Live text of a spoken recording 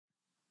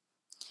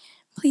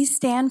Please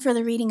stand for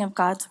the reading of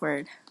God's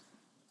word.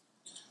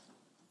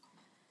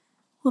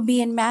 We'll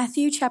be in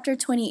Matthew chapter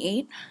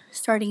 28,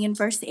 starting in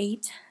verse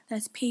 8.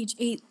 That's page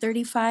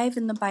 835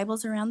 in the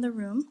Bibles around the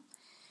room.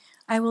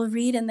 I will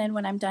read, and then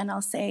when I'm done,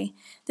 I'll say,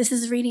 "This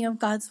is the reading of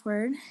God's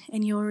word,"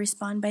 and you will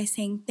respond by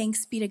saying,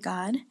 "Thanks be to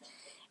God."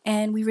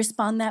 And we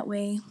respond that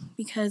way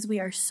because we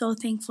are so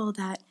thankful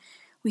that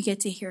we get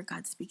to hear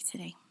God speak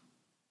today.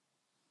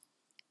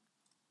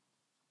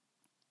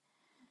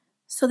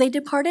 So they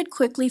departed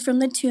quickly from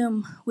the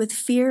tomb with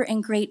fear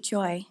and great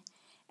joy,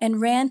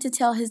 and ran to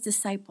tell his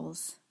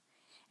disciples.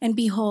 And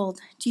behold,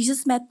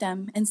 Jesus met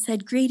them and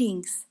said,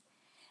 "Greetings."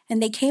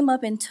 And they came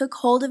up and took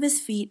hold of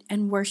his feet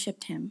and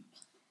worshipped him.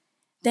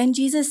 Then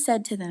Jesus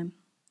said to them,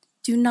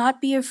 "Do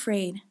not be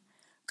afraid.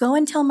 Go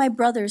and tell my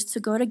brothers to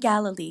go to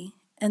Galilee,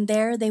 and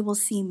there they will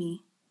see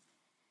me."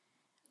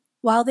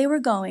 While they were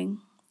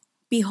going,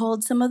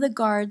 behold, some of the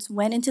guards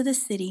went into the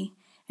city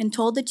and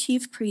told the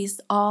chief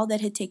priests all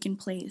that had taken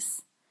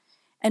place.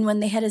 And when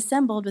they had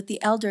assembled with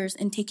the elders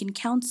and taken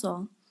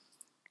counsel,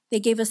 they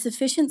gave a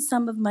sufficient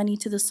sum of money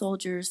to the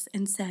soldiers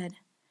and said,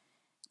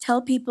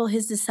 "Tell people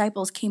his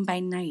disciples came by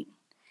night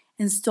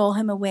and stole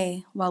him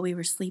away while we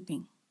were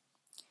sleeping.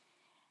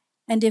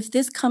 And if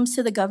this comes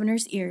to the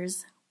governor's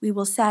ears, we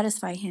will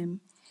satisfy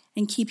him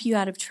and keep you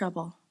out of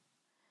trouble."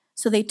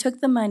 So they took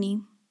the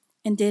money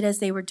and did as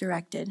they were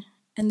directed.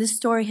 And this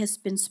story has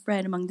been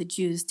spread among the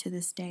Jews to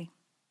this day.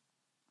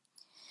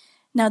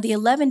 Now the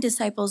 11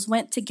 disciples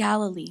went to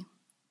Galilee,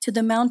 to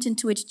the mountain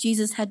to which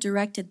Jesus had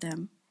directed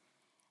them.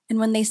 And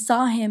when they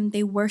saw him,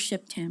 they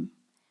worshipped him,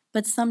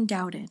 but some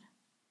doubted.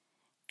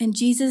 And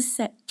Jesus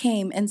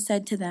came and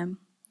said to them,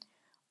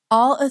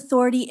 "All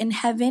authority in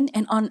heaven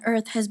and on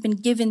earth has been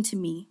given to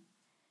me.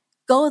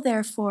 Go,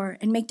 therefore,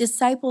 and make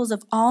disciples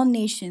of all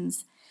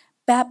nations,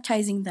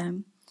 baptizing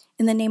them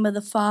in the name of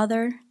the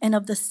Father and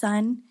of the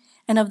Son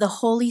and of the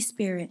Holy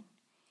Spirit,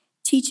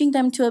 teaching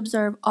them to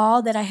observe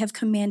all that I have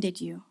commanded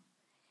you.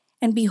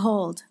 And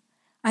behold,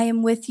 I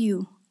am with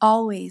you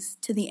always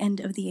to the end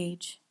of the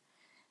age."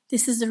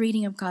 This is the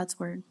reading of God's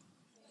word.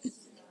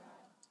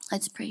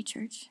 Let's pray,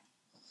 church.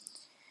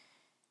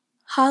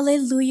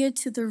 Hallelujah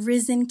to the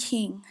risen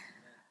King.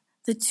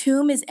 The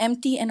tomb is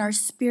empty and our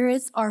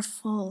spirits are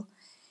full.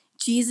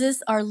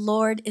 Jesus, our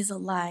Lord, is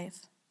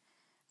alive.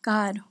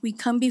 God, we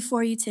come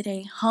before you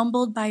today,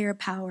 humbled by your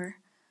power.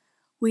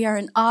 We are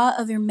in awe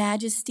of your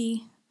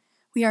majesty.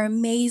 We are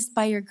amazed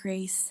by your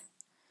grace.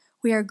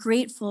 We are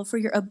grateful for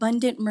your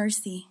abundant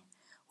mercy.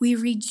 We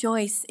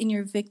rejoice in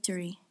your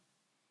victory.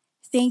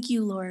 Thank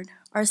you, Lord.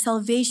 Our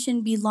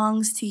salvation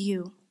belongs to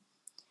you.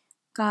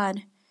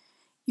 God,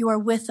 you are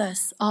with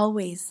us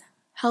always.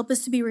 Help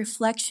us to be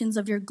reflections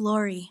of your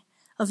glory,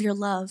 of your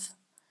love.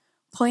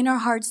 Point our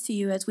hearts to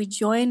you as we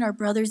join our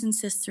brothers and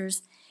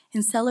sisters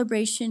in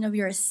celebration of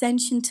your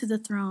ascension to the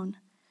throne.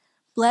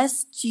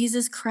 Bless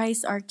Jesus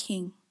Christ, our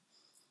King.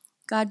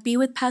 God, be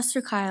with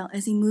Pastor Kyle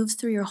as he moves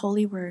through your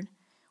holy word.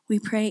 We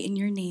pray in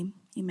your name.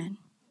 Amen.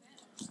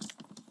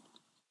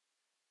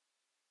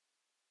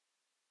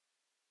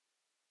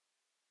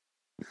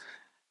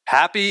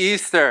 Happy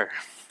Easter.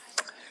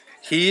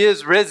 He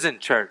is risen,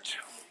 church.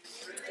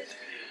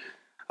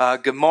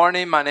 Good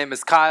morning. My name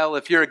is Kyle.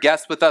 If you're a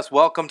guest with us,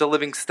 welcome to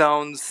Living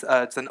Stones.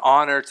 It's an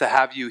honor to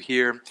have you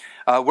here.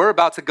 We're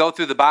about to go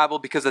through the Bible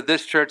because at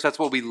this church, that's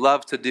what we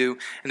love to do.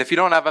 And if you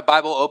don't have a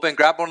Bible open,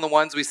 grab one of the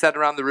ones we set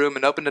around the room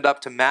and open it up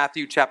to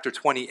Matthew chapter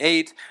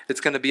 28.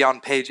 It's going to be on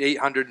page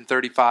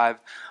 835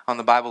 on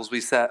the Bibles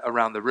we set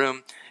around the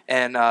room.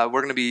 And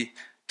we're going to be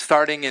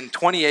starting in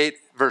 28,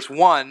 verse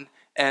 1.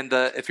 And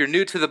if you're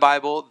new to the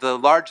Bible, the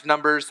large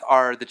numbers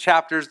are the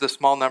chapters, the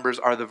small numbers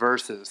are the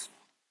verses.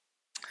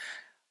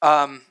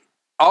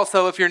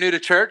 Also, if you're new to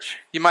church,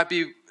 you might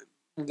be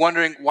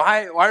wondering,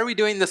 why are we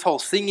doing this whole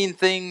singing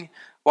thing?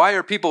 Why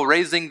are people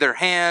raising their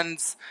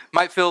hands?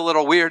 Might feel a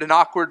little weird and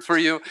awkward for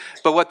you.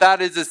 But what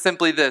that is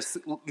simply this.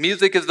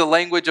 Music is the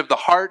language of the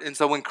heart. And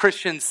so when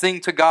Christians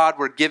sing to God,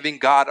 we're giving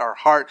God our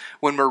heart.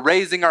 When we're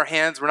raising our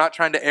hands, we're not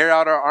trying to air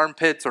out our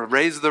armpits or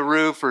raise the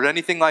roof or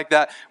anything like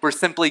that. We're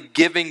simply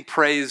giving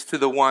praise to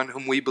the one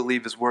whom we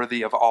believe is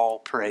worthy of all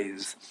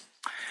praise.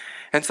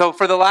 And so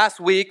for the last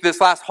week,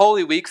 this last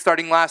Holy Week,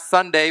 starting last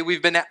Sunday,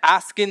 we've been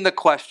asking the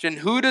question,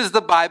 who does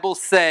the Bible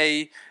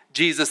say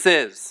Jesus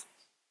is?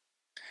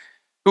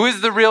 Who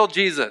is the real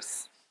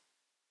Jesus?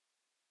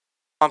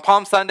 On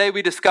Palm Sunday,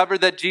 we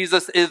discovered that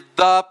Jesus is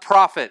the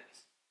prophet.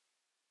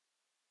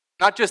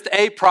 Not just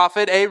a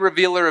prophet, a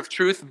revealer of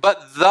truth,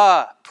 but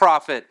the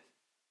prophet.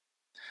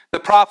 The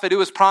prophet who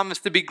was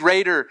promised to be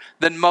greater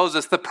than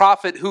Moses. The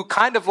prophet who,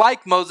 kind of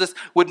like Moses,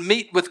 would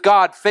meet with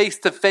God face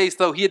to face,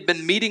 though he had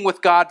been meeting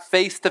with God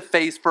face to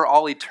face for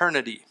all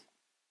eternity.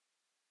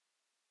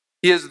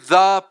 He is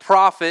the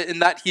prophet in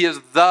that he is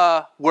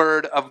the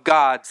Word of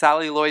God.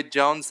 Sally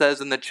Lloyd-Jones says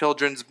in the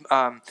children's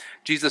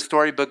Jesus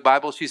Storybook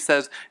Bible, she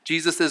says,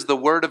 Jesus is the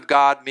Word of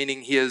God,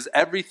 meaning he is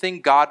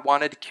everything God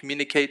wanted to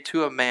communicate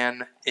to a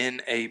man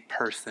in a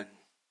person.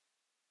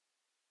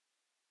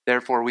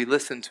 Therefore, we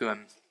listen to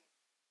him.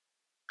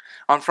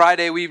 On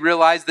Friday, we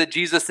realized that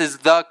Jesus is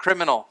the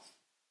criminal.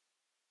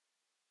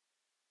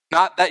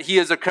 Not that he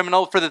is a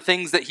criminal for the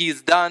things that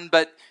he's done,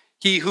 but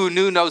he who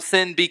knew no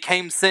sin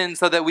became sin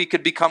so that we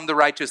could become the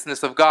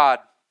righteousness of God.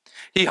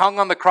 He hung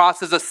on the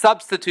cross as a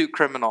substitute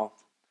criminal.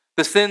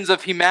 The sins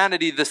of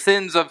humanity, the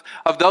sins of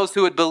those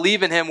who would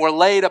believe in him were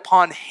laid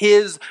upon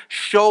his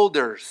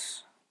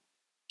shoulders.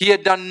 He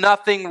had done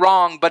nothing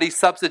wrong, but he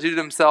substituted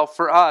himself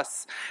for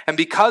us. And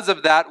because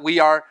of that, we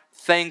are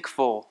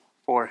thankful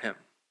for him.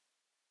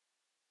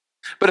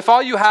 But if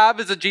all you have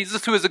is a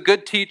Jesus who is a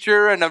good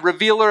teacher and a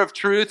revealer of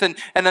truth and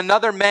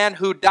another man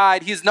who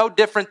died, he's no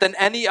different than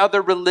any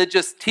other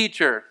religious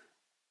teacher.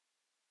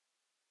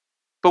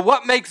 But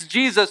what makes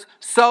Jesus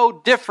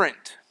so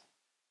different?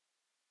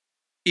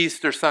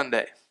 Easter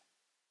Sunday.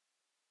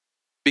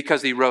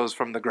 Because he rose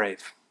from the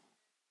grave.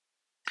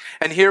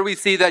 And here we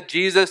see that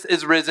Jesus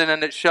is risen,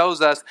 and it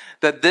shows us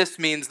that this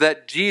means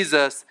that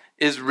Jesus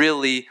is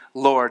really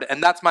Lord.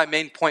 And that's my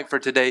main point for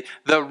today.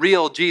 The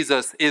real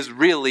Jesus is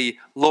really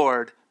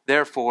Lord.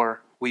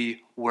 Therefore,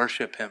 we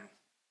worship him.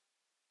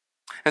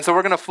 And so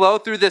we're going to flow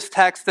through this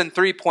text in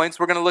 3 points.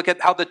 We're going to look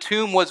at how the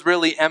tomb was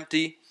really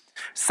empty.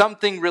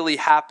 Something really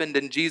happened,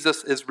 and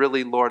Jesus is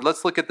really Lord.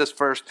 Let's look at this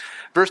first.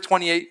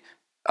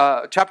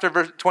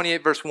 Chapter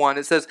 28, verse 1,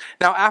 it says,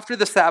 "Now after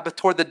the Sabbath,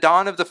 toward the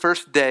dawn of the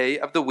first day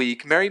of the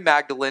week, Mary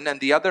Magdalene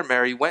and the other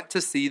Mary went to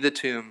see the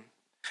tomb."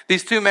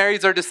 These two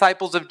Marys are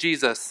disciples of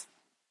Jesus.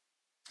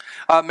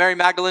 Mary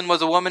Magdalene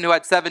was a woman who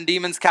had 7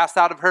 demons cast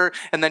out of her,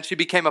 and then she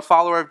became a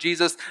follower of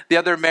Jesus. The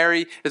other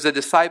Mary is a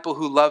disciple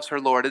who loves her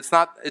Lord. It's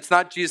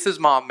not Jesus'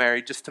 mom,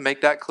 Mary, just to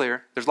make that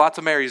clear. There's lots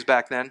of Marys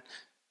back then.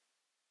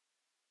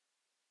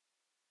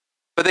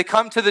 But they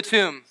come to the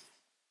tomb.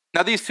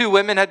 Now, these two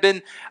women had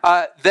been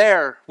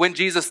there when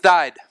Jesus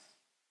died.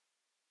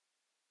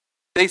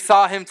 They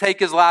saw him take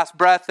his last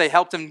breath. They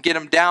helped him get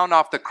him down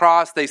off the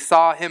cross. They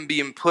saw him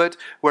being put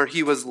where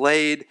he was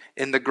laid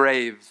in the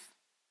grave.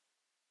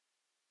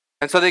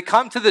 And so they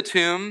come to the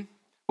tomb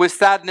with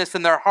sadness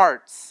in their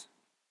hearts.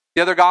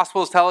 The other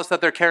Gospels tell us that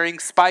they're carrying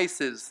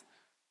spices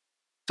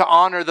to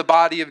honor the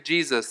body of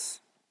Jesus.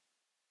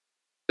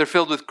 They're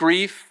filled with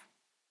grief,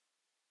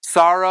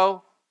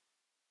 sorrow,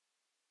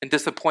 and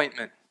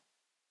disappointment.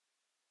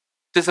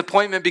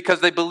 Disappointment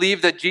because they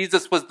believed that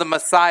Jesus was the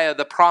Messiah,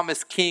 the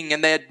promised king,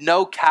 and they had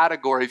no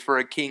category for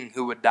a king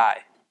who would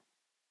die.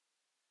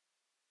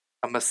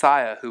 A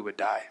Messiah who would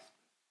die.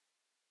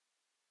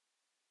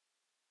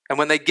 And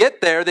when they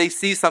get there, they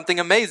see something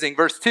amazing.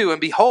 Verse 2, "And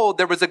behold,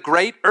 there was a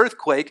great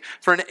earthquake,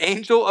 for an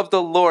angel of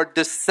the Lord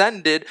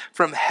descended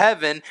from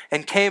heaven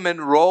and came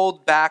and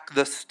rolled back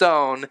the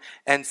stone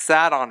and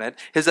sat on it.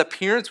 His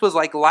appearance was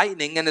like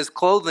lightning, and his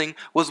clothing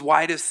was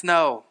white as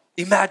snow."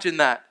 Imagine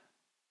that.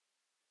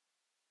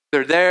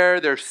 They're there,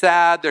 they're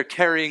sad, they're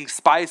carrying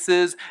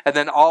spices, and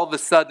then all of a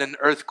sudden an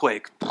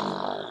earthquake.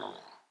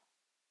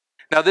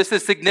 Now this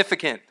is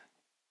significant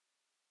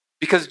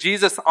because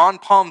Jesus on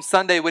Palm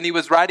Sunday, when he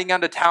was riding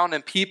out of town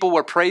and people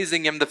were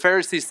praising him, the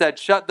Pharisees said,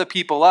 "Shut the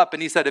people up."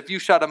 And he said, "If you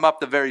shut them up,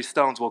 the very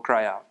stones will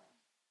cry out."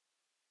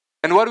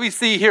 And what do we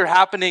see here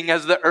happening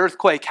as the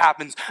earthquake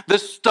happens? The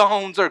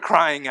stones are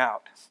crying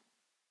out.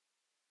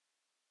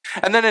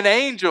 And then an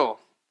angel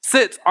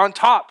sits on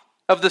top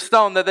of the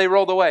stone that he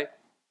rolled away.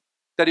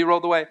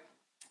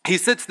 He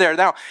sits there.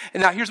 Now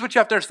here's what you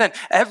have to understand.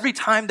 Every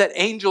time that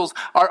angels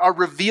are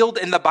revealed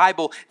in the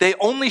Bible, they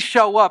only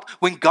show up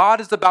when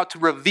God is about to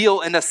reveal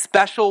in a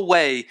special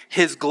way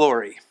his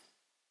glory.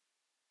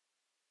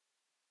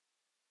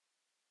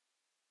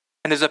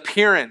 And his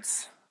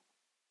appearance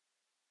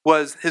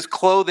his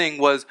clothing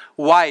was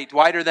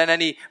whiter than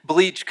any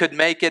bleach could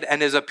make it,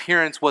 and his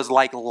appearance was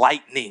like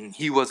lightning.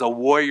 He was a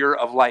warrior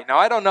of light. Now,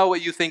 I don't know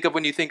what you think of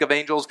when you think of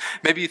angels.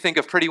 Maybe you think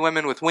of pretty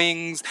women with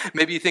wings.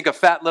 Maybe you think of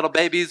fat little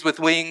babies with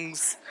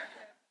wings.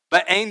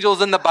 But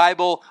angels in the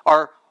Bible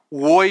are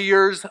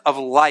warriors of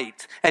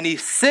light. And he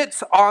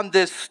sits on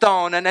this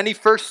stone, and any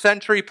first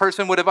century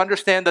person would have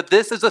understood that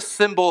this is a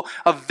symbol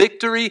of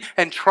victory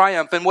and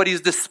triumph. And what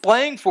he's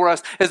displaying for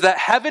us is that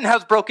heaven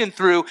has broken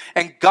through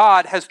and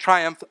God has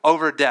triumphed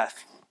over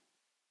death.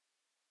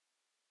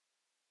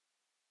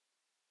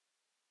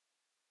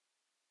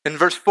 In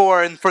verse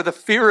 4, "And for the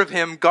fear of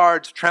him,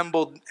 guards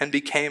trembled and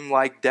became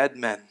like dead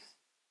men.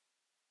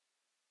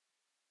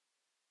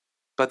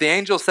 But the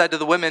angel said to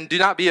the women, 'Do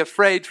not be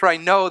afraid, for I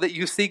know that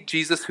you seek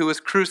Jesus who was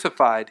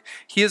crucified.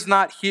 He is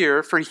not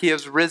here, for he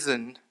has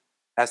risen,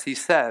 as he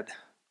said.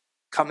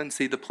 Come and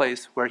see the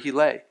place where he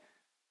lay.'"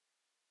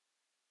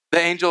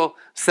 The angel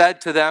said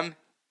to them,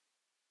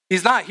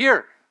 "He's not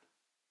here.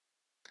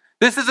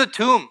 This is a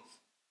tomb.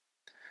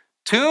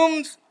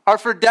 Tombs are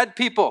for dead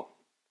people,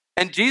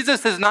 and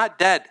Jesus is not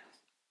dead.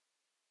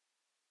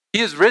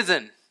 He is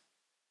risen.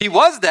 He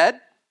was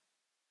dead,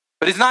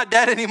 but he's not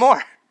dead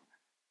anymore.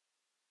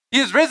 He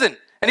is risen,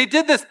 and he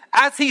did this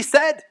as he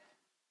said."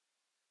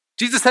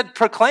 Jesus had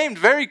proclaimed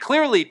very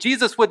clearly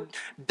Jesus would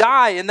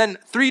die and then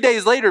 3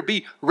 days later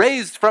be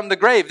raised from the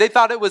grave. They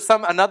thought it was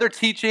another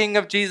teaching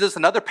of Jesus,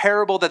 another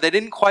parable that they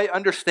didn't quite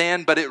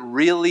understand, but it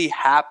really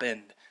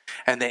happened.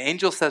 And the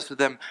angel says to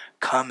them,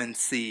 come and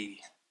see.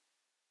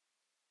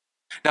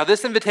 Now,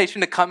 this invitation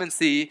to come and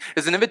see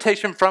is an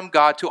invitation from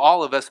God to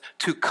all of us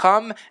to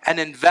come and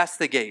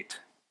investigate,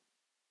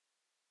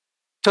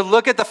 to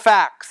look at the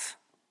facts.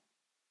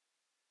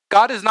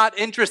 God is not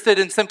interested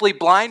in simply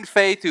blind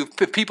faith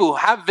of people who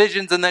have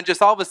visions and then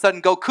just all of a sudden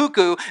go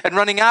cuckoo and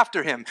running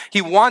after him. He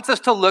wants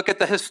us to look at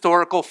the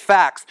historical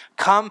facts.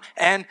 Come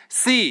and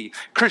see.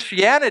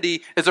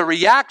 Christianity is a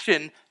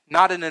reaction,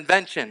 not an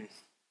invention.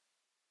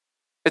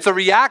 It's a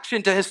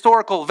reaction to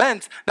historical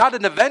events, not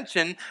an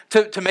invention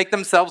to make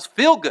themselves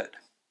feel good.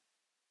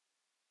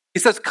 He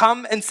says,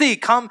 come and see,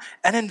 come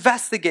and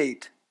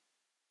investigate.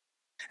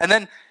 And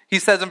then he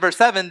says in verse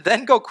 7,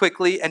 then go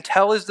quickly and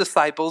tell his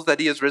disciples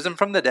that he is risen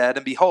from the dead,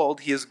 and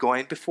behold, he is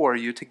going before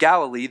you to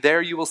Galilee.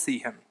 There you will see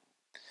him.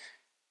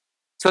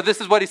 So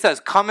this is what he says,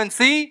 come and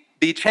see,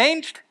 be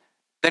changed,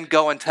 then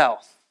go and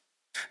tell.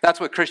 That's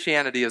what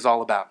Christianity is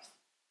all about.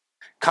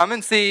 Come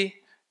and see,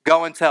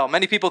 go and tell.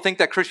 Many people think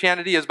that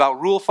Christianity is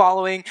about rule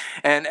following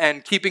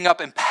and keeping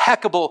up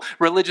impeccable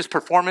religious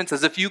performance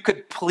as if you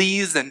could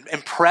please and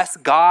impress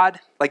God,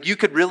 like you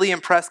could really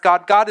impress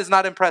God. God is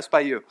not impressed by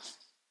you.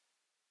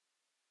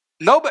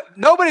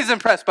 Nobody's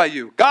impressed by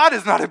you. God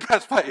is not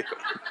impressed by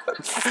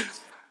you.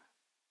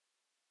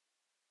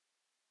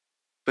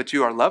 But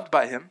you are loved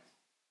by him.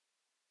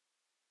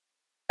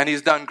 And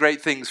he's done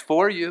great things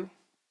for you.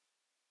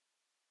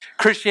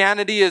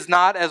 Christianity is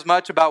not as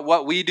much about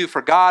what we do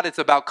for God. It's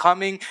about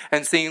coming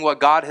and seeing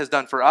what God has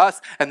done for us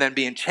and then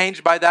being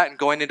changed by that and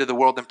going into the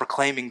world and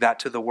proclaiming that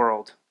to the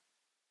world.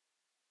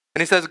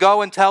 And he says,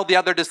 go and tell the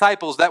other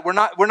disciples that we're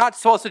not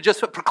supposed to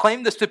just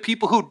proclaim this to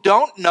people who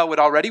don't know it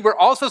already. We're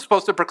also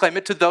supposed to proclaim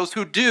it to those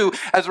who do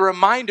as a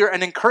reminder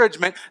and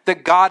encouragement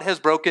that God has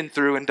broken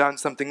through and done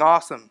something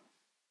awesome.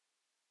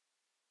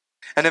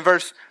 And in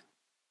verse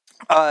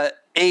 8,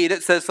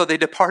 it says, so they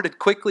departed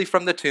quickly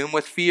from the tomb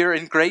with fear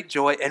and great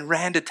joy and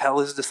ran to tell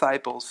his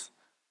disciples.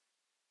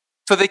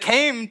 So they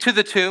came to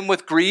the tomb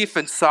with grief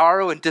and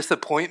sorrow and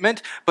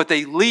disappointment, but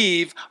they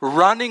leave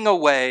running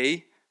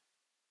away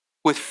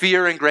with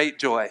fear and great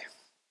joy.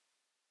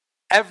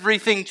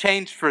 Everything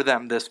changed for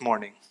them this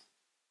morning.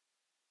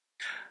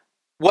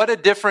 What a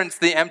difference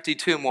the empty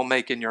tomb will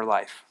make in your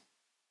life.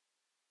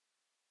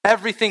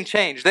 Everything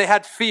changed. They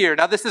had fear.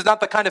 Now, this is not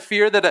the kind of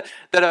fear that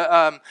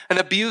an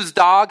abused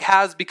dog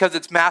has because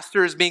its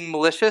master is being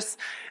malicious.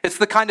 It's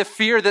the kind of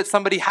fear that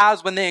somebody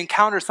has when they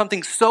encounter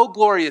something so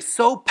glorious,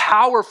 so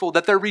powerful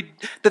that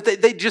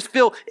they just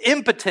feel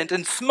impotent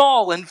and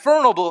small and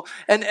vulnerable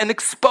and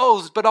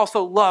exposed, but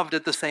also loved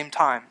at the same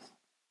time.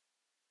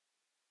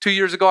 2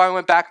 years ago, I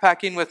went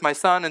backpacking with my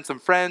son and some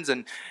friends,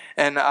 and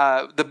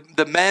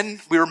the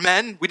men, we were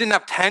men. We didn't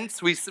have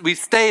tents. We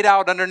stayed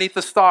out underneath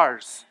the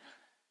stars.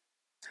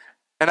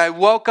 And I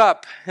woke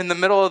up in the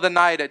middle of the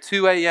night at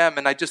 2 a.m.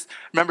 and I just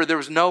remember there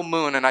was no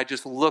moon, and I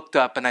just looked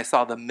up and I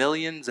saw the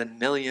millions and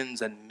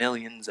millions and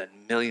millions and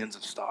millions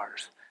of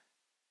stars.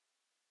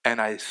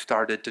 And I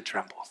started to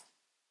tremble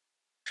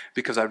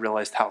because I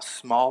realized how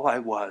small I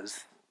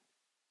was,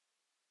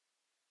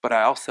 but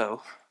I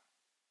also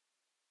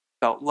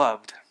felt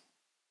loved.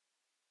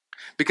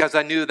 Because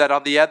I knew that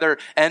on the other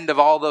end of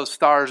all those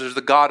stars, there's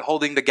the God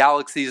holding the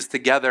galaxies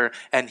together,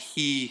 and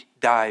he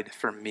died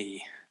for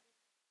me.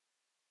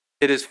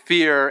 It is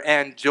fear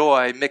and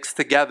joy mixed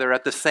together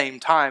at the same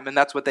time, and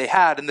that's what they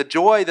had. And the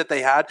joy that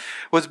they had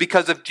was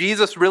because if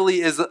Jesus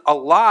really is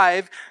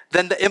alive,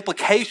 then the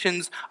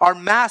implications are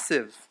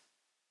massive.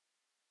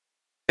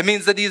 It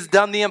means that he's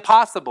done the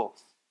impossible.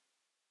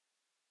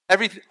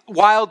 Every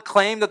wild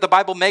claim that the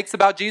Bible makes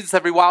about Jesus,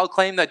 every wild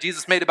claim that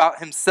Jesus made about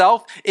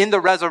himself in the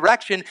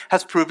resurrection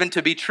has proven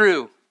to be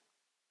true.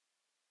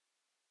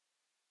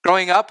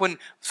 Growing up, when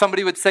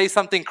somebody would say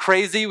something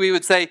crazy, we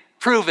would say,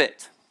 prove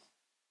it.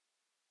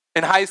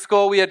 In high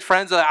school, we had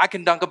friends that I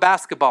can dunk a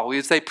basketball. We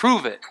would say,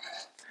 prove it.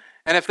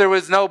 And if there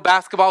was no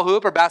basketball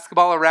hoop or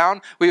basketball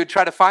around, we would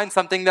try to find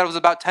something that was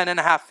about 10 and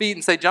a half feet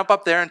and say, jump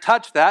up there and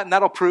touch that, and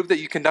that'll prove that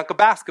you can dunk a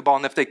basketball.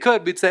 And if they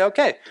could, we'd say,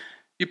 okay,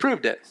 you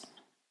proved it.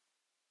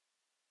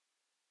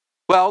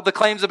 Well, the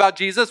claims about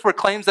Jesus were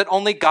claims that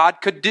only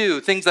God could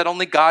do, things that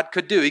only God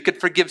could do. He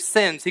could forgive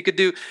sins. He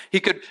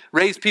could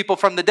raise people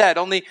from the dead.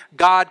 Only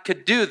God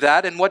could do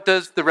that. And what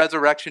does the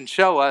resurrection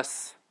show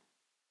us?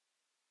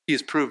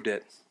 He's proved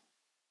it.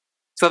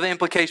 So the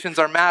implications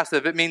are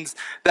massive. It means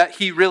that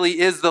he really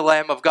is the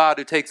Lamb of God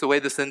who takes away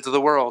the sins of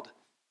the world.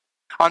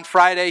 On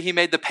Friday, he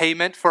made the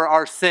payment for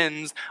our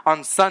sins.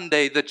 On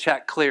Sunday, the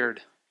check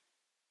cleared.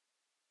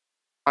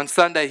 On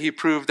Sunday, he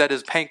proved that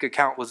his bank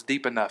account was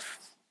deep enough.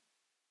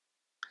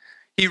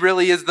 He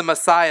really is the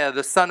Messiah,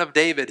 the Son of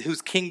David,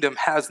 whose kingdom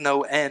has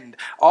no end.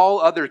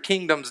 All other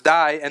kingdoms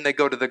die and they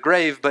go to the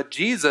grave, but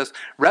Jesus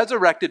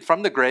resurrected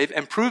from the grave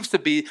and proves to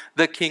be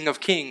the King of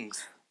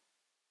Kings.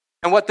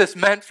 And what this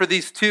meant for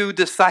these two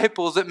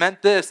disciples, it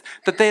meant this,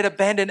 that they had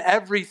abandoned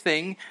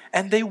everything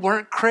and they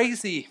weren't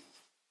crazy.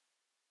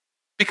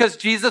 Because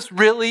Jesus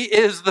really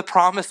is the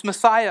promised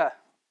Messiah.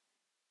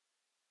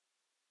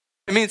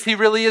 It means he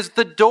really is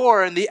the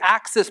door and the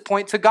access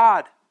point to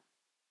God.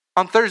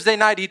 On Thursday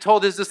night, he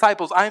told his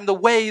disciples, I am the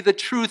way, the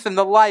truth, and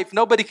the life.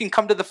 Nobody can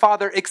come to the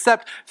Father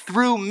except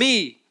through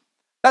me.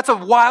 That's a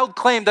wild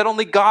claim that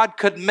only God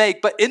could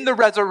make. But in the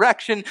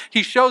resurrection,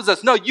 he shows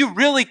us, no, you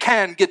really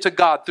can get to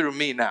God through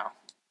me now.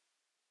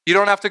 You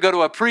don't have to go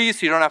to a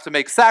priest. You don't have to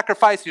make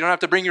sacrifice. You don't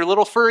have to bring your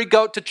little furry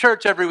goat to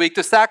church every week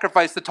to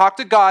sacrifice, to talk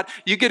to God.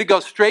 You get to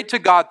go straight to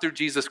God through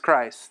Jesus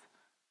Christ.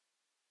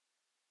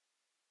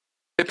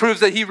 It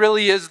proves that he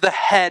really is the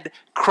head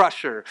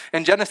crusher.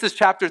 In Genesis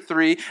chapter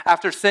 3,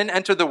 after sin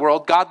entered the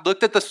world, God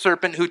looked at the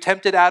serpent who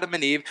tempted Adam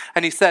and Eve,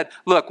 and he said,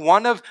 look,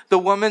 one of the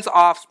woman's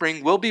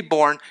offspring will be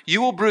born.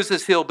 You will bruise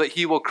his heel, but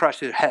he will crush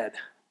his head.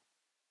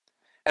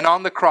 And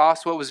on the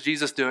cross, what was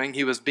Jesus doing?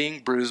 He was being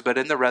bruised, but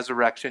in the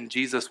resurrection,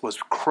 Jesus was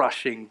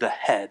crushing the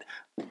head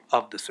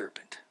of the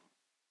serpent.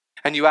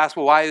 And you ask,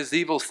 well, why does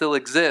evil still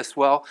exist?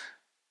 Well,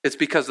 it's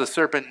because the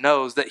serpent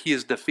knows that he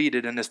is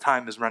defeated and his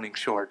time is running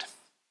short.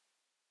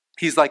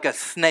 He's like a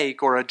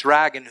snake or a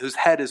dragon whose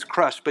head is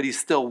crushed, but he's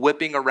still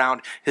whipping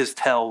around his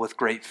tail with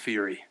great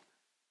fury.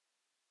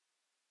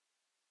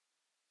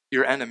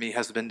 Your enemy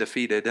has been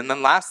defeated. And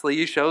then lastly,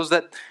 he shows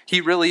that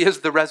he really is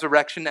the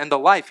resurrection and the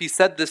life. He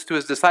said this to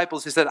his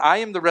disciples. He said, I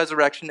am the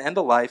resurrection and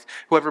the life.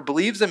 Whoever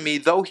believes in me,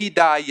 though he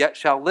die, yet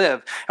shall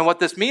live. And what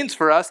this means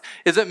for us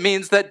is it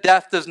means that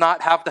death does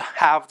not have to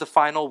have the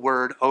final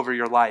word over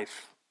your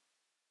life.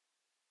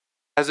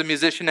 As a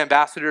musician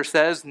ambassador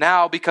says,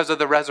 now because of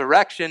the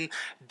resurrection,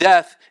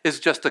 death is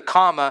just a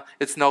comma.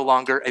 It's no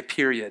longer a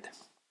period.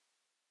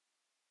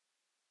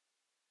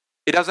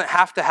 It doesn't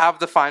have to have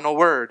the final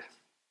word.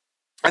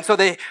 And so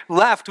they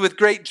left with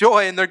great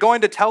joy, and they're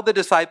going to tell the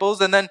disciples.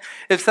 And then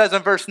it says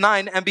in verse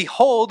 9, and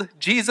behold,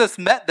 Jesus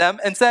met them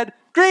and said,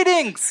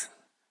 greetings.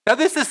 Now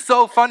this is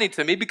so funny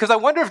to me because I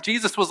wonder if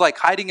Jesus was like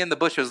hiding in the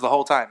bushes the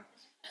whole time.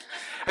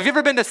 Have you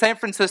ever been to San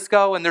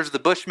Francisco and there's the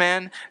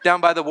Bushman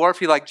down by the wharf?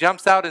 He like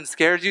jumps out and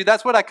scares you.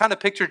 That's what I kind of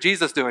picture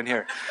Jesus doing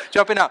here.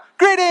 Jumping out.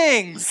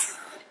 Greetings!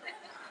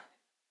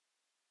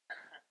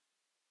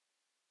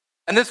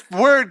 And this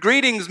word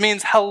greetings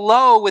means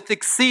hello with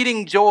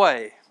exceeding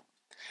joy.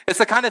 It's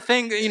the kind of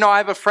thing, I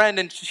have a friend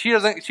and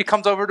she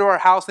comes over to our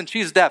house and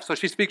she's deaf, so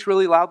she speaks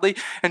really loudly.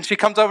 And she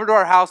comes over to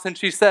our house and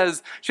she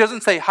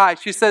doesn't say hi,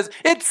 she says,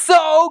 it's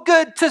so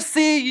good to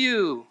see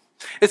you.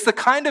 It's the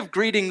kind of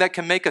greeting that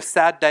can make a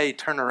sad day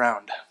turn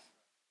around.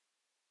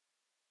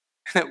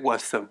 And it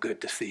was so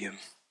good to see him.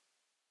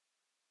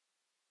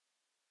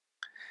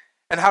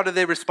 And how did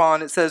they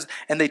respond? It says,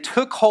 and they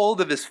took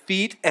hold of his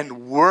feet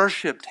and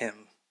worshiped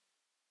him.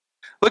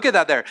 Look at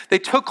that there. They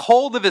took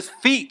hold of his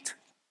feet.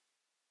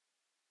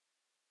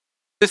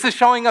 This is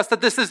showing us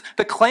that this is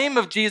the claim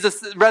of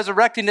Jesus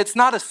resurrecting. It's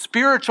not a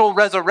spiritual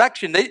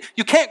resurrection.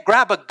 You can't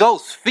grab a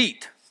ghost's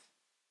feet.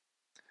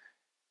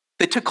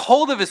 They took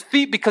hold of his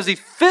feet because he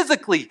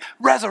physically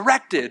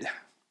resurrected.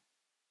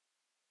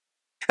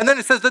 And then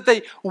it says that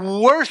they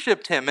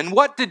worshiped him. And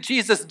what did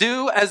Jesus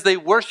do as they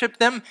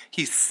worshiped him?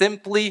 He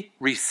simply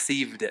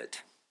received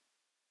it.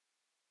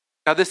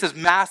 Now this is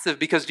massive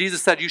because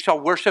Jesus said, you shall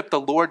worship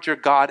the Lord your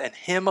God, and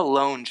him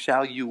alone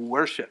shall you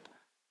worship.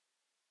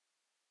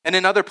 And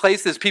in other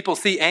places, people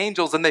see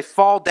angels and they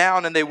fall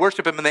down and they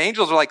worship him. And the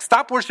angels are like,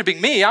 stop worshiping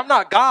me. I'm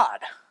not God.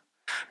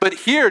 But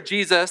here,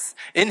 Jesus,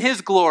 in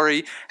his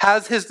glory,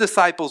 has his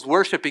disciples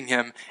worshiping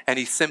him, and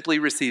he simply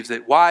receives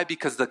it. Why?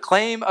 Because the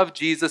claim of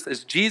Jesus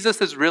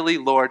is really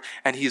Lord,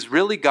 and he's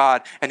really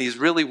God, and he's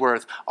really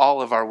worth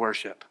all of our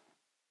worship.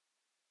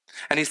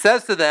 And he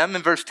says to them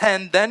in verse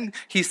 10, then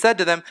he said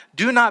to them,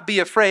 do not be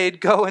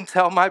afraid. Go and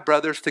tell my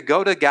brothers to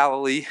go to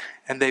Galilee,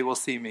 and they will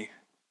see me.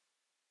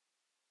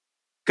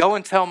 Go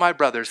and tell my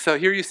brothers. So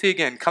here you see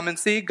again, come and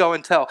see, go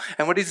and tell.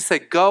 And what does he say?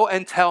 Go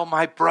and tell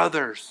my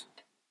brothers.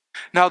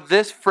 Now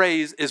this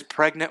phrase is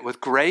pregnant with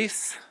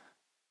grace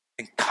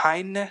and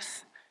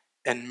kindness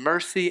and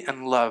mercy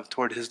and love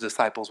toward his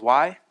disciples.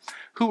 Why?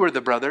 Who were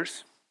the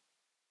brothers?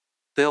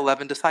 The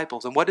 11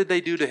 disciples. And what did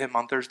they do to him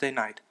on Thursday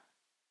night?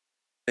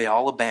 They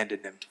all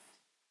abandoned him.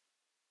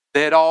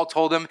 They had all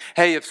told him,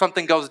 hey, if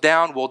something goes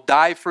down, we'll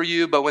die for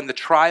you. But when the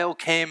trial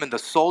came and the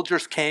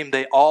soldiers came,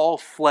 they all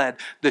fled.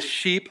 The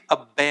sheep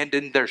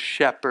abandoned their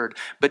shepherd.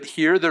 But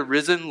here the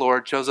risen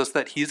Lord shows us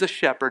that he's a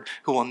shepherd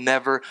who will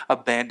never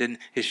abandon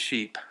his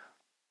sheep.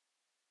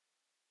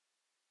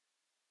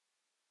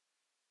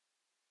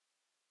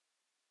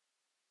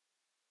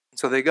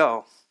 So they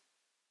go.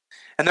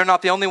 And they're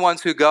not the only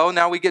ones who go.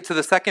 Now we get to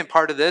the second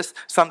part of this.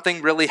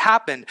 Something really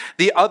happened.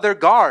 The other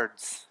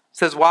guards.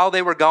 Says, while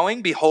they were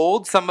going,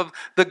 behold, some of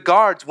the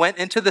guards went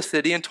into the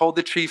city and told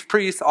the chief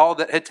priests all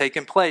that had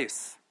taken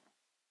place.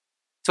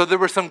 So there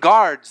were some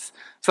guards,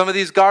 some of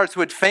these guards who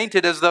had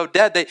fainted as though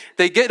dead.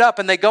 They get up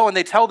and they go and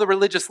they tell the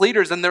religious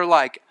leaders, and they're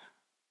like,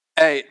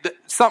 hey,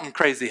 something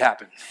crazy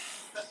happened.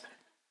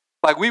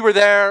 Like we were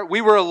there, we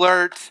were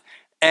alert,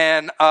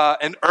 and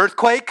an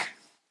earthquake,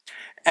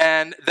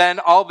 and then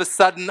all of a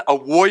sudden a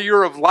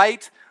warrior of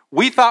light.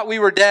 We thought we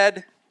were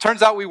dead.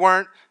 Turns out we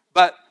weren't,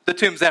 but the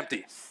tomb's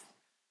empty.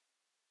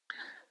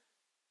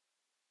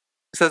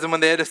 It says, and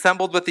when they had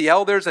assembled with the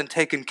elders and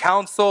taken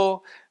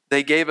counsel,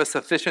 They gave a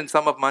sufficient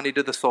sum of money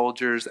to the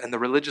soldiers, and the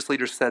religious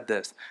leaders said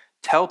this,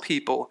 "Tell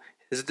people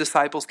his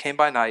disciples came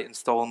by night and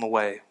stole him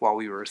away while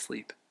we were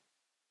asleep.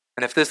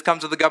 And if this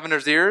comes to the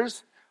governor's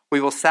ears, we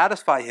will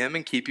satisfy him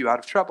and keep you out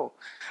of trouble."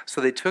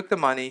 So they took the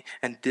money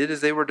and did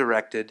as they were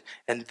directed,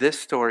 and this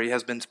story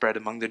has been spread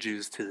among the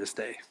Jews to this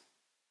day.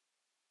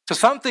 So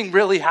something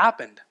really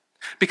happened.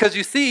 Because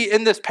you see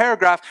in this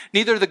paragraph,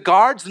 neither the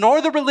guards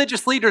nor the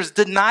religious leaders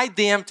denied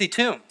the empty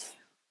tomb.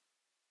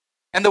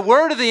 And the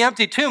word of the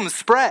empty tomb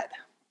spread.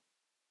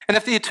 And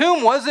if the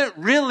tomb wasn't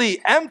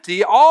really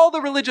empty, all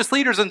the religious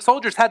leaders and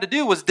soldiers had to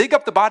do was dig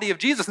up the body of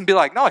Jesus and be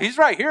like, "No, he's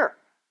right here."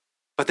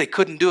 But they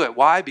couldn't do it.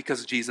 Why?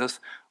 Because Jesus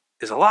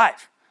is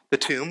alive. The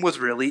tomb was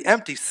really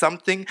empty.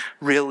 Something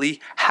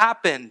really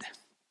happened.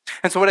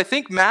 And so what I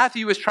think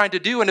Matthew is trying to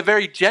do in a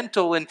very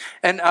gentle and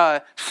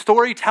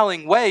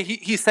storytelling way,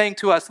 he's saying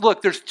to us,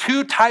 look, there's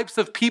two types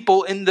of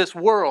people in this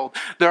world.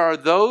 There are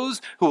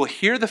those who will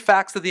hear the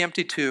facts of the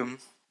empty tomb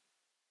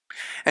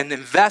and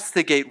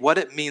investigate what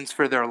it means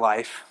for their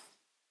life.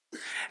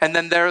 And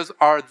then there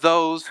are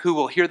those who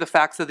will hear the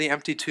facts of the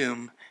empty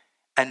tomb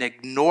and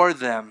ignore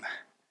them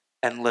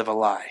and live a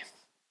lie.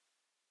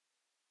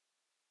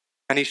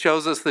 And he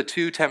shows us the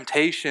two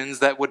temptations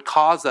that would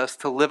cause us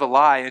to live a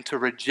lie and to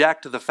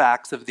reject the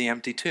facts of the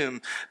empty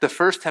tomb. The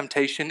first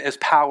temptation is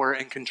power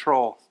and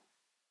control.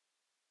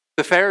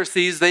 The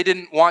Pharisees,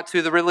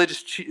 the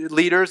religious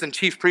leaders and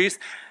chief priests,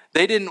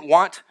 they didn't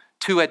want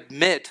to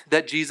admit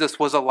that Jesus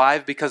was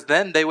alive because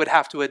then they would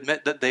have to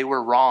admit that they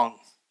were wrong.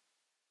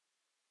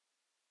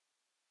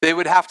 They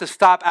would have to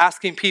stop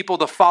asking people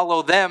to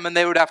follow them, and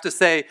they would have to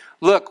say,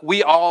 look,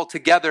 we all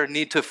together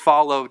need to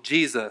follow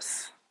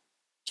Jesus.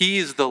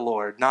 He's the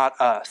Lord, not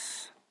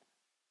us.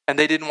 And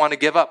they didn't want to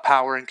give up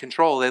power and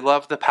control. They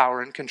loved the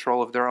power and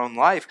control of their own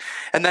life.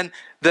 And then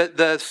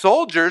the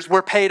soldiers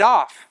were paid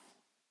off.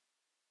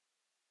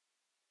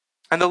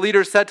 And the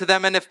leaders said to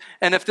them, and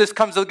if this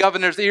comes to the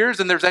governor's ears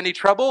and there's any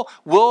trouble,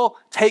 we'll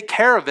take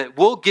care of it.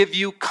 We'll give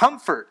you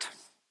comfort.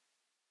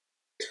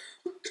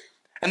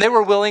 And they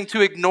were willing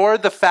to ignore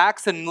the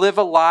facts and live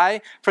a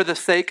lie for the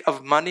sake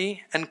of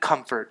money and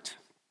comfort.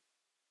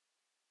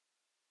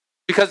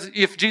 Because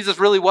if Jesus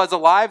really was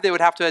alive, they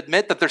would have to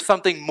admit that there's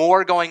something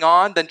more going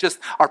on than just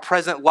our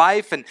present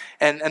life, and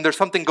there's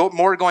something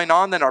more going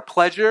on than our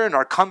pleasure and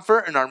our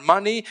comfort and our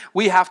money.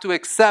 We have to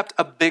accept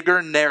a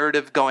bigger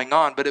narrative going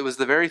on, but it was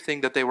the very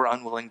thing that they were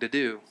unwilling to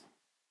do.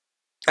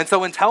 And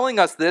so in telling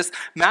us this,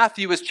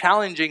 Matthew is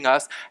challenging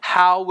us,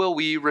 how will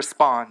we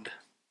respond?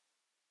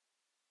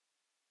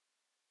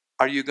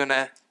 Are you going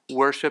to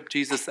worship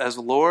Jesus as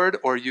Lord,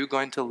 or are you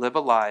going to live a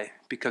lie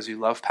because you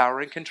love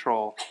power and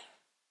control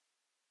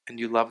and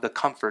you love the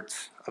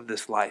comforts of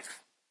this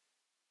life?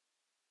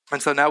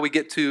 And so now we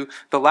get to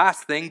the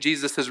last thing.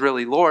 Jesus is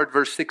really Lord.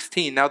 Verse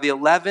 16. Now the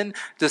 11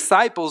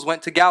 disciples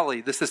went to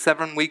Galilee. This is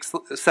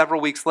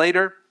several weeks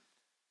later.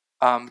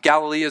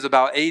 Galilee is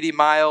about 80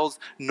 miles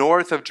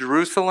north of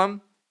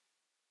Jerusalem.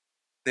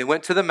 They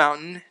went to the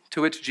mountain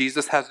to which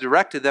Jesus has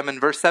directed them in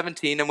verse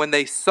 17. And when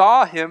they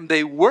saw him,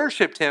 they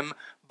worshiped him,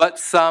 but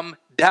some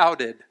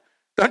doubted.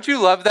 Don't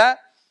you love that?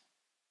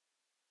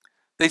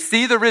 They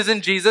see the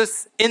risen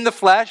Jesus in the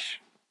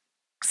flesh.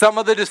 Some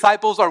of the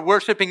disciples are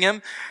worshiping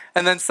him.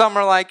 And then some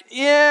are like,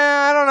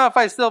 yeah, I don't know if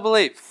I still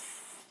believe.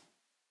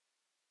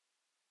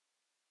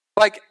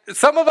 Like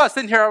some of us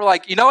in here are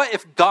like, you know what?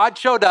 If God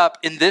showed up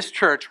in this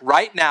church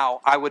right now,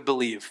 I would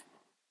believe.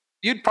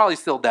 You'd probably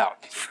still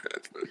doubt.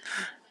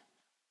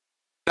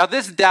 Now,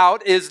 this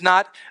doubt is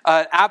not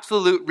an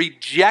absolute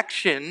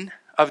rejection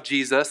of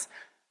Jesus,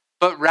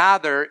 but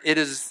rather it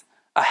is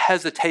a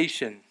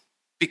hesitation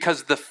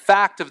because the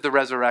fact of the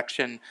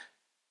resurrection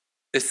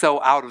is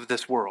so out of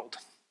this world.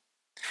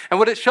 And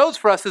what it shows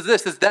for us is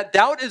this, is that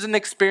doubt is an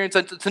experience,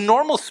 it's a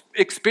normal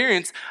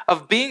experience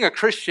of being a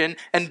Christian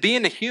and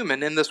being a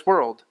human in this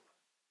world.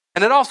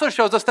 And it also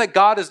shows us that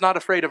God is not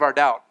afraid of our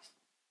doubt.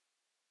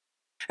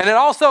 And it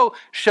also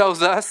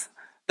shows us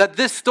that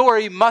this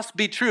story must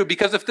be true,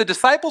 because if the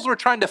disciples were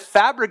trying to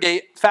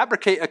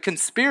fabricate a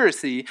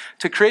conspiracy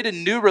to create a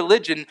new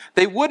religion,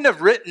 they wouldn't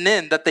have written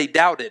in that they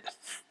doubted.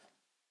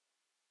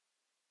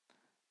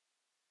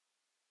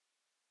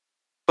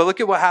 But look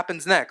at what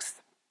happens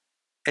next.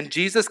 And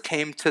Jesus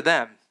came to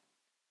them.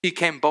 He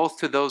came both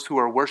to those who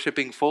were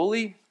worshiping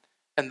fully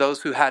and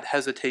those who had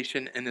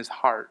hesitation in his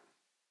heart.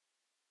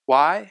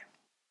 Why?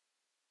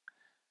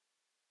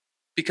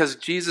 Because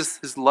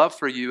Jesus' love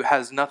for you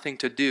has nothing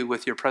to do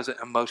with your present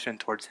emotion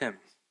towards him.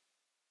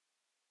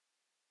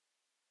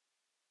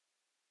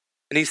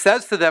 And he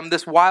says to them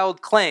this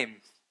wild claim,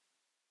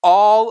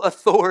 all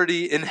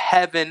authority in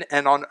heaven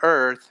and on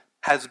earth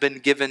has been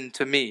given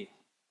to me.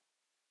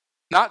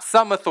 Not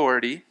some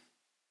authority,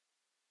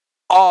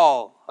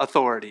 all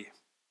authority.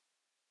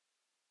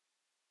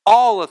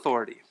 All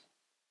authority.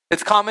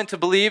 It's common to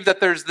believe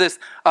that there's this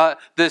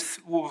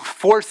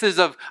forces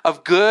of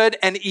good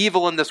and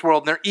evil in this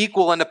world, and they're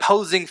equal and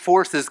opposing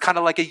forces, kind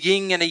of like a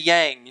yin and a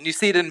yang. And you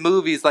see it in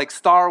movies like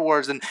Star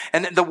Wars, and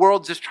the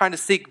world's just trying to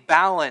seek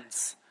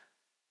balance.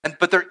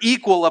 But they're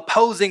equal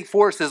opposing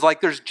forces.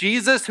 Like there's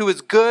Jesus who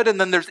is good, and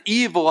then there's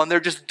evil, and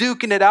they're just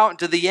duking it out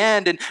into the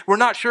end, and we're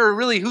not sure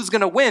really who's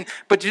going to win.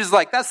 But Jesus is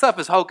like, that stuff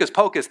is hocus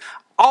pocus.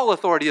 All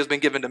authority has been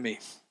given to me.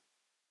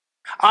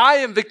 I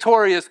am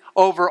victorious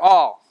over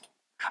all.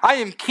 I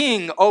am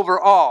king over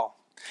all.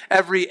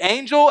 Every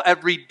angel,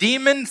 every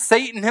demon,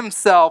 Satan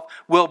himself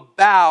will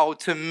bow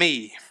to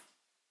me.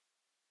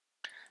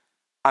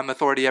 I'm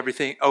authority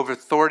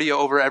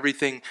over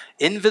everything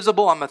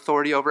invisible. I'm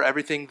authority over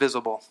everything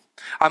visible.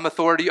 I'm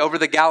authority over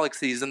the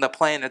galaxies and the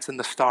planets and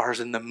the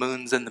stars and the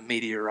moons and the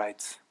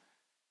meteorites.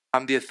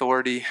 I'm the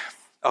authority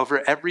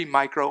over every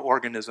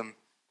microorganism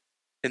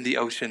in the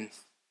ocean.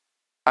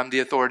 I'm the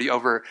authority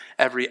over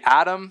every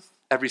atom,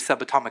 every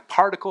subatomic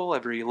particle,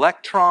 every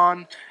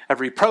electron,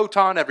 every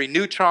proton, every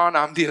neutron.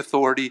 I'm the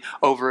authority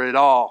over it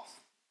all.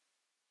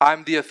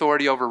 I'm the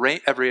authority over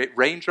every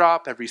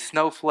raindrop, every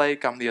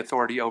snowflake. I'm the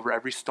authority over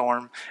every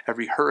storm,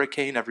 every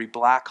hurricane, every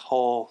black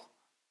hole,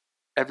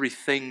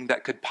 everything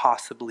that could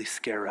possibly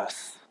scare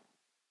us.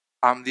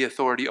 I'm the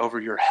authority over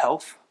your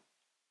health.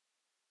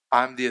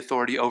 I'm the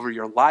authority over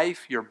your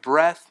life, your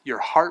breath, your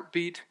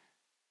heartbeat.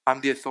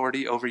 I'm the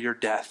authority over your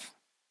death.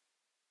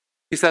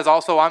 He says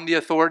also, I'm the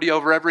authority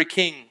over every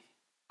king,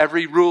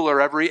 every ruler,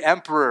 every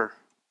emperor.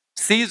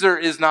 Caesar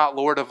is not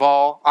Lord of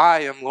all. I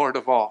am Lord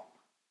of all.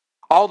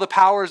 All the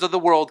powers of the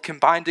world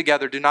combined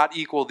together do not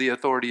equal the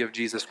authority of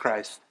Jesus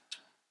Christ.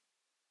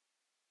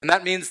 And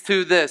that means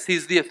too this,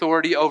 he's the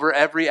authority over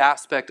every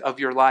aspect of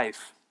your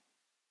life.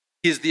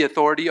 He's the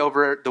authority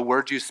over the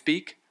words you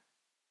speak,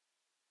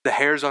 the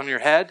hairs on your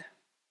head,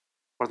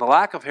 or the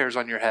lack of hairs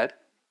on your head.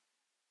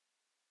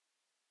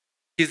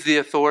 He's the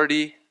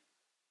authority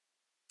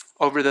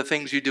over the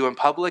things you do in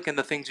public and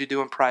the things you do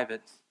in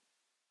private.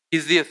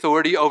 He's the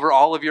authority over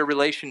all of your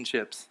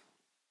relationships.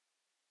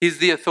 He's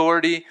the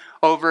authority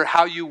over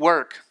how you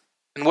work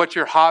and what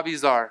your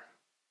hobbies are.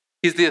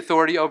 He's the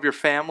authority over your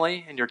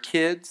family and your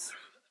kids.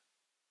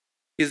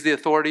 He's the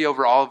authority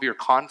over all of your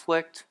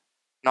conflict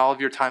and all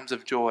of your times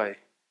of joy.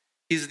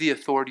 He's the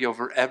authority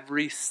over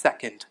every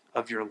second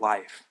of your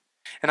life.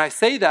 And I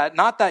say that,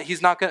 not that he's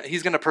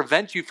going to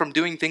prevent you from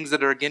doing things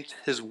that are against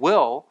his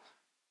will,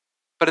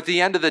 but at the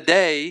end of the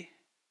day,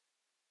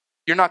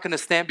 you're not going to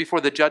stand before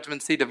the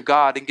judgment seat of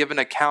God and give an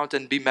account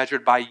and be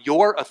measured by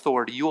your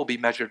authority. You will be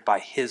measured by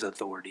his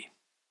authority.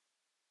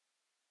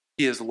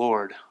 He is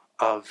Lord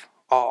of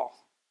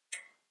all.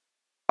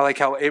 I like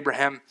how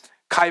Abraham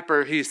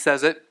Kuyper, he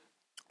says it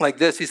like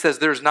this. He says,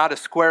 there's not a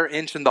square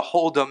inch in the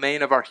whole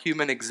domain of our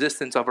human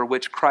existence over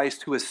which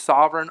Christ, who is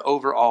sovereign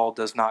over all,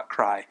 does not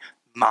cry,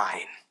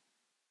 mine.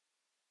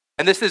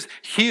 And this is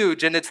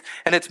huge, and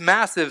it's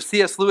massive.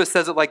 C.S. Lewis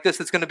says it like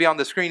this. It's going to be on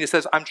the screen. He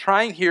says, I'm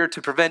trying here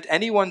to prevent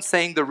anyone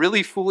saying the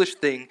really foolish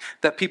thing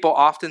that people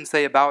often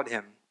say about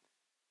him.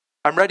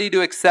 I'm ready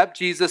to accept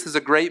Jesus as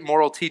a great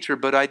moral teacher,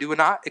 but I do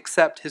not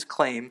accept his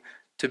claim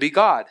to be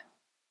God.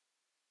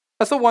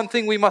 That's the one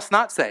thing we must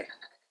not say.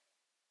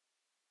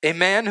 A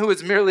man who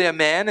is merely a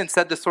man and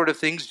said the sort of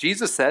things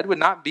Jesus said would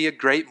not be a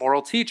great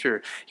moral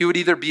teacher. He would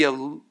either be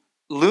a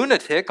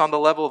lunatic on the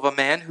level of a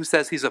man who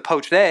says he's a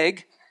poached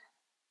egg,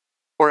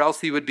 or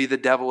else he would be the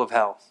devil of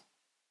hell.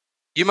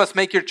 You must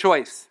make your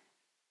choice.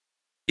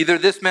 Either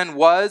this man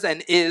was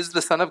and is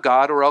the Son of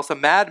God, or else a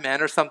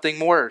madman or something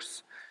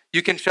worse.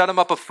 You can shut him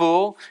up a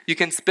fool, you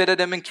can spit at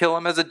him and kill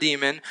him as a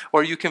demon,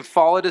 or you can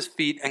fall at his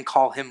feet and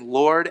call him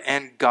Lord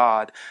and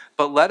God.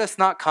 But let us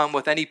not come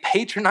with any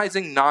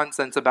patronizing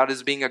nonsense about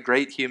his being a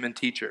great human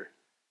teacher.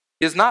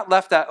 He has not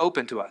left that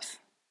open to us.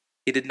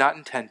 He did not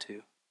intend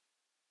to.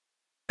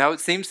 Now it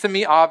seems to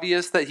me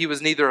obvious that he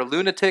was neither a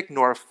lunatic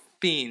nor a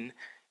fiend,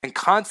 and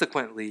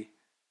consequently,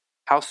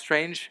 how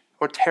strange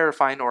or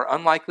terrifying or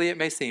unlikely it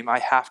may seem, I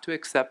have to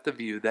accept the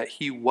view that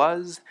he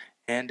was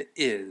and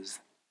is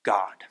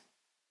God.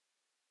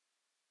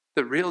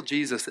 The real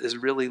Jesus is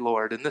really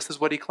Lord, and this is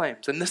what he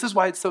claims. And this is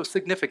why it's so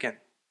significant.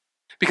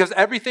 Because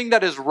everything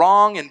that is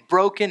wrong and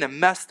broken and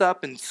messed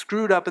up and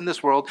screwed up in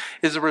this world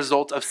is a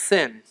result of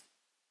sin.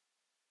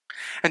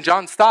 And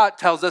John Stott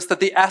tells us that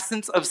the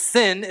essence of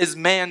sin is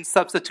man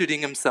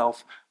substituting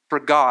himself for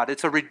God.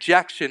 It's a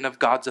rejection of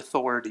God's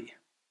authority.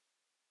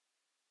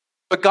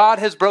 But God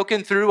has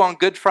broken through on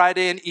Good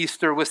Friday and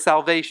Easter with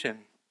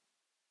salvation.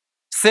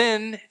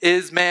 Sin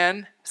is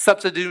man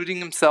substituting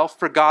himself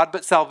for God,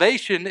 but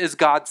salvation is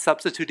God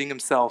substituting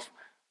himself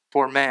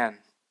for man.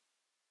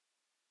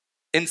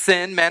 In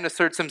sin, man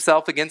asserts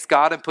himself against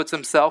God and puts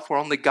himself where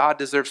only God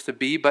deserves to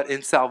be. But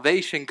in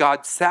salvation,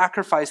 God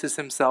sacrifices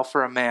himself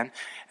for a man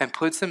and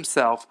puts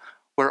himself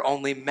where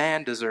only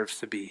man deserves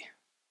to be.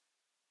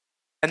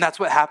 And that's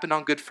what happened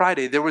on Good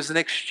Friday. There was an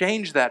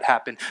exchange that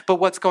happened. But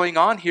what's going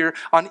on here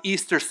on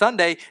Easter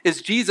Sunday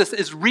is Jesus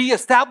is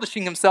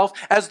reestablishing himself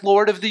as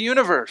Lord of the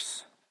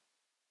universe.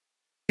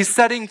 He's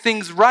setting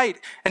things right.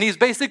 And he's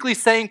basically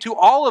saying to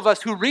all of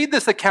us who read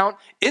this account,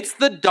 it's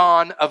the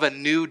dawn of a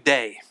new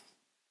day.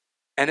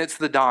 And it's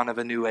the dawn of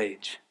a new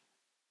age.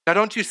 Now,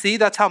 don't you see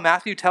that's how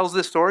Matthew tells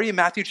this story? In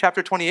Matthew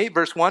chapter 28,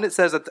 verse 1, it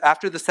says that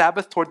after the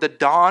Sabbath, toward the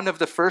dawn of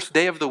the first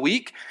day of the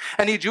week,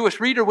 any Jewish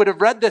reader would have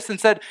read this and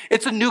said,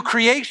 it's a new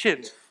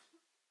creation.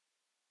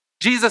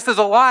 Jesus is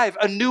alive.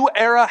 A new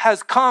era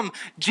has come.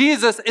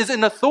 Jesus is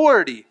in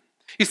authority.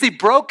 You see,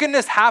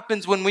 brokenness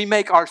happens when we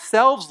make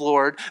ourselves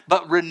Lord,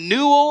 but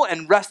renewal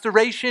and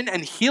restoration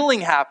and healing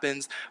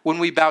happens when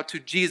we bow to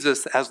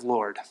Jesus as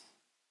Lord.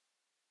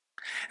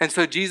 And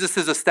so Jesus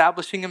is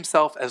establishing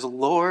himself as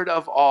Lord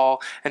of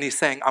all, and he's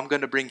saying, I'm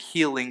going to bring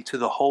healing to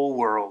the whole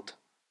world.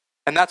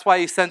 And that's why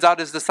he sends out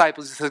his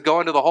disciples. He says, go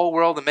into the whole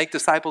world and make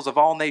disciples of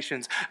all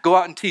nations. Go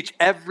out and teach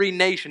every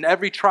nation,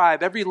 every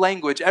tribe, every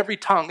language, every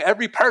tongue,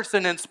 every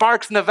person in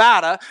Sparks,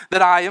 Nevada,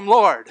 that I am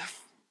Lord.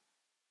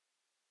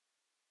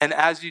 And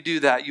as you do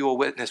that, you will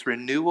witness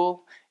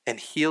renewal and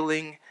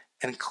healing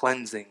and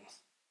cleansing.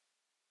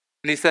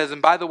 And he says,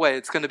 and by the way,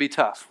 it's going to be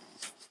tough.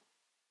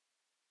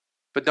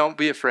 But don't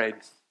be afraid,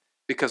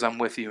 because I'm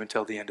with you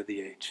until the end of the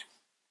age.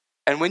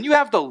 And when you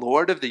have the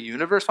Lord of the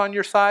universe on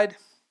your side,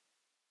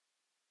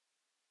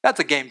 that's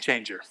a game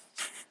changer.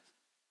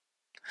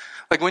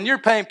 Like when you're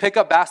playing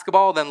pickup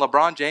basketball, then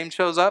LeBron James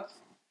shows up,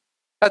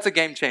 that's a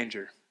game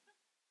changer.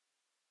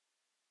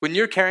 When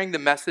you're carrying the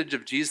message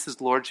of Jesus'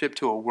 lordship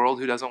to a world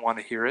who doesn't want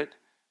to hear it,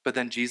 but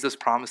then Jesus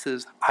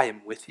promises, I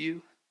am with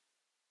you,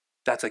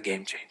 that's a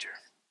game changer.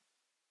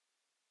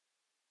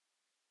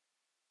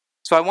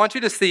 So I want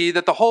you to see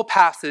that the whole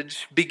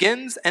passage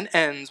begins and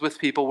ends with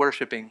people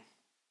worshiping.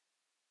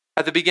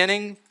 At the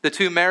beginning, the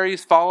two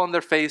Marys fall on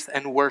their face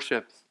and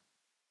worship.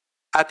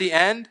 At the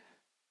end,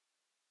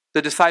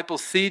 the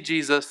disciples see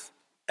Jesus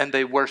and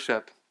they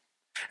worship.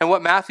 And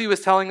what Matthew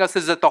is telling us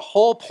is that the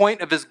whole point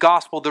of his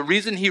gospel, the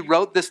reason he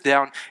wrote this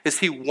down, is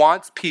he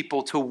wants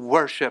people to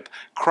worship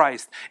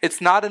Christ.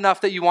 It's not enough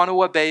that you want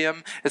to obey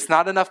him. It's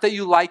not enough that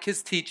you like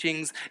his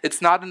teachings.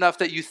 It's not enough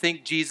that you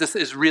think Jesus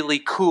is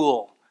really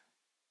cool.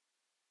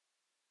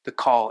 The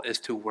call is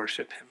to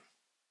worship him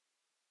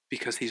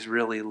because he's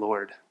really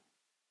Lord.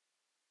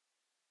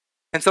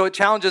 And so it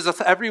challenges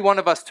us, every one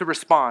of us, to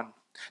respond.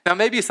 Now,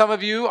 maybe some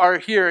of you are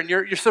here and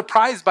you're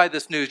surprised by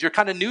this news. You're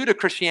kind of new to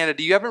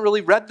Christianity. You haven't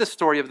really read the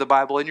story of the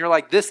Bible, and you're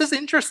like, this is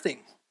interesting.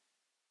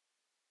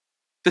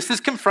 This is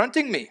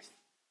confronting me.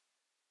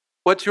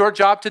 What's your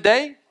job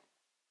today?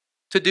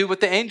 To do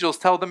what the angels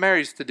tell the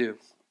Marys to do.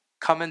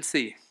 Come and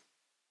see.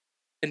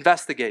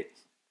 Investigate.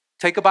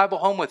 Take a Bible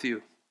home with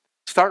you.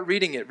 Start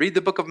reading it. Read the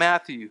book of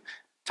Matthew.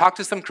 Talk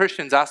to some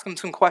Christians. Ask them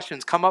some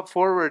questions. Come up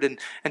forward and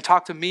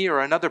talk to me or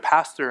another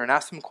pastor and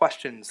ask some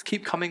questions.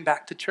 Keep coming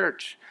back to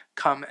church.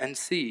 Come and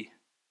see.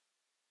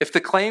 If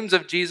the claims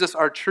of Jesus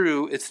are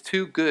true, it's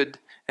too good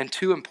and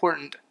too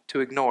important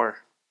to ignore.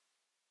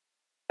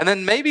 And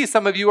then maybe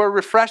some of you are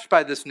refreshed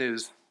by this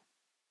news.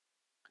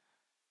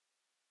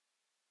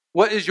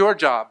 What is your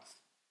job?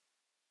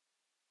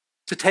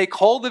 To take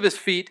hold of his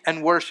feet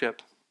and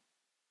worship.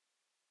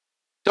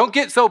 Don't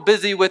get so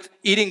busy with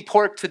eating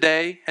pork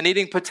today and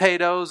eating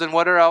potatoes and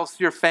whatever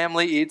else your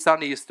family eats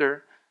on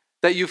Easter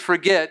that you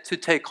forget to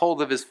take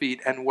hold of his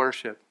feet and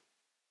worship.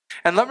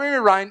 And let me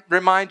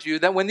remind you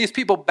that when these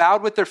people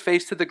bowed with their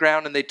face to the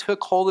ground and they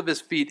took hold of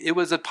his feet, it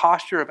was a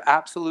posture of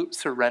absolute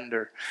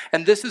surrender.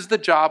 And this is the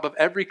job of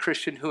every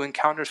Christian who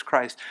encounters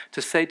Christ,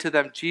 to say to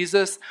them,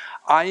 Jesus,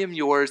 I am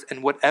yours,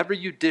 and whatever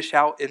you dish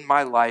out in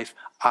my life,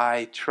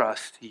 I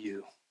trust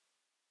you.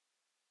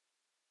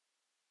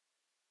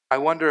 I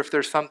wonder if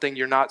there's something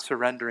you're not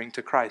surrendering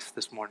to Christ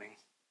this morning.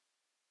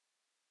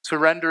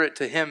 Surrender it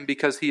to him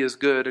because he is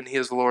good and he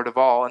is Lord of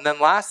all. And then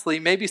lastly,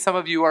 maybe some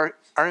of you are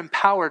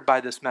empowered by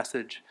this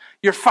message.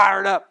 You're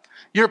fired up.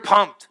 You're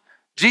pumped.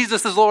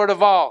 Jesus is Lord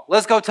of all.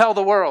 Let's go tell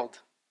the world.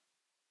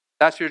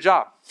 That's your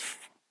job.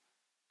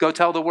 Go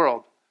tell the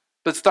world.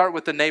 But start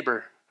with the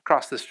neighbor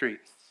across the street.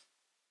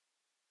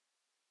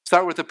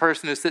 Start with the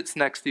person who sits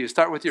next to you.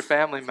 Start with your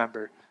family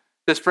member.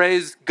 This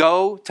phrase,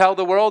 go tell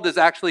the world,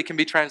 can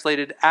be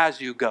translated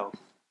as you go.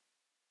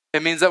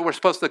 It means that we're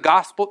supposed to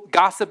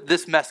gossip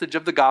this message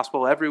of the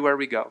gospel everywhere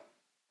we go.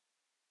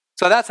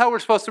 So that's how we're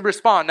supposed to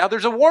respond. Now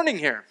there's a warning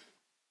here.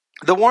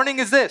 The warning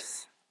is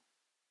this.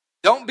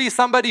 Don't be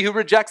somebody who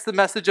rejects the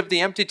message of the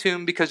empty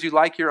tomb because you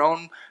like your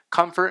own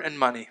comfort and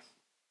money.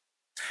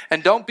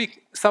 And don't be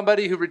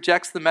somebody who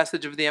rejects the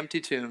message of the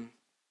empty tomb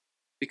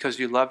because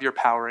you love your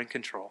power and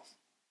control.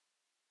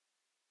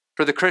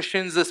 For the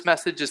Christians, this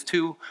message is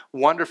too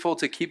wonderful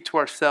to keep to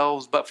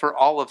ourselves, but for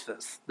all of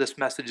this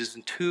message is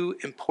too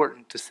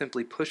important to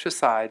simply push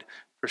aside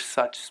for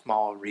such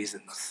small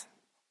reasons.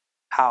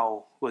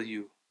 How will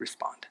you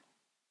respond?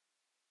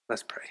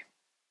 Let's pray.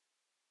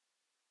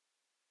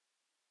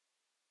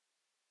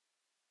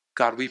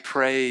 God, we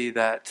pray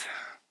that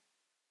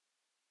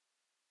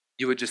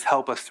you would just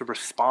help us to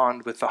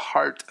respond with the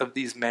heart of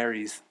these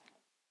Marys,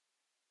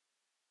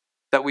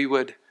 that we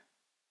would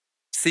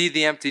see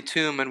the empty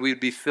tomb and we'd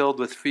be filled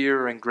with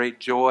fear and great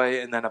joy,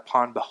 and then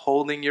upon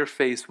beholding your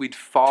face, we'd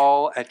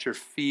fall at your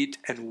feet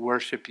and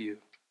worship you.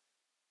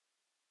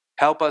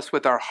 Help us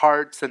with our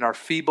hearts and our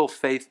feeble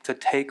faith to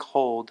take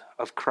hold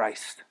of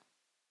Christ.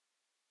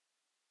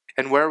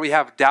 And where we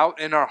have doubt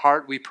in our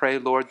heart, we pray,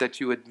 Lord, that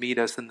you would meet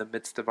us in the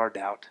midst of our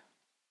doubt.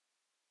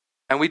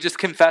 And we just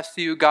confess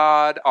to you,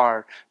 God,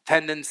 our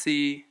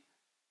tendency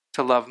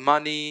to love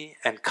money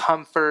and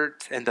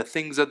comfort and the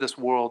things of this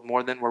world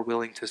more than we're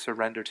willing to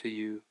surrender to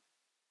you.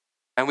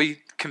 And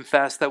we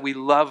confess that we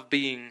love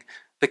being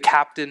the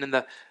captain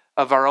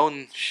of our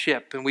own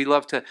ship, and we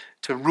love to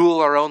rule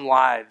our own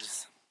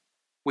lives.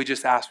 We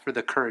just ask for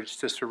the courage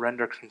to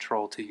surrender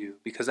control to you,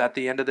 because at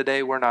the end of the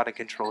day, we're not in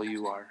control,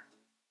 you are.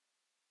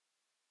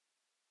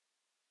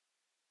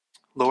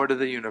 Lord of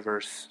the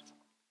universe,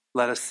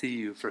 let us see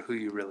you for who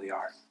you really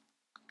are.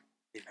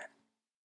 Amen.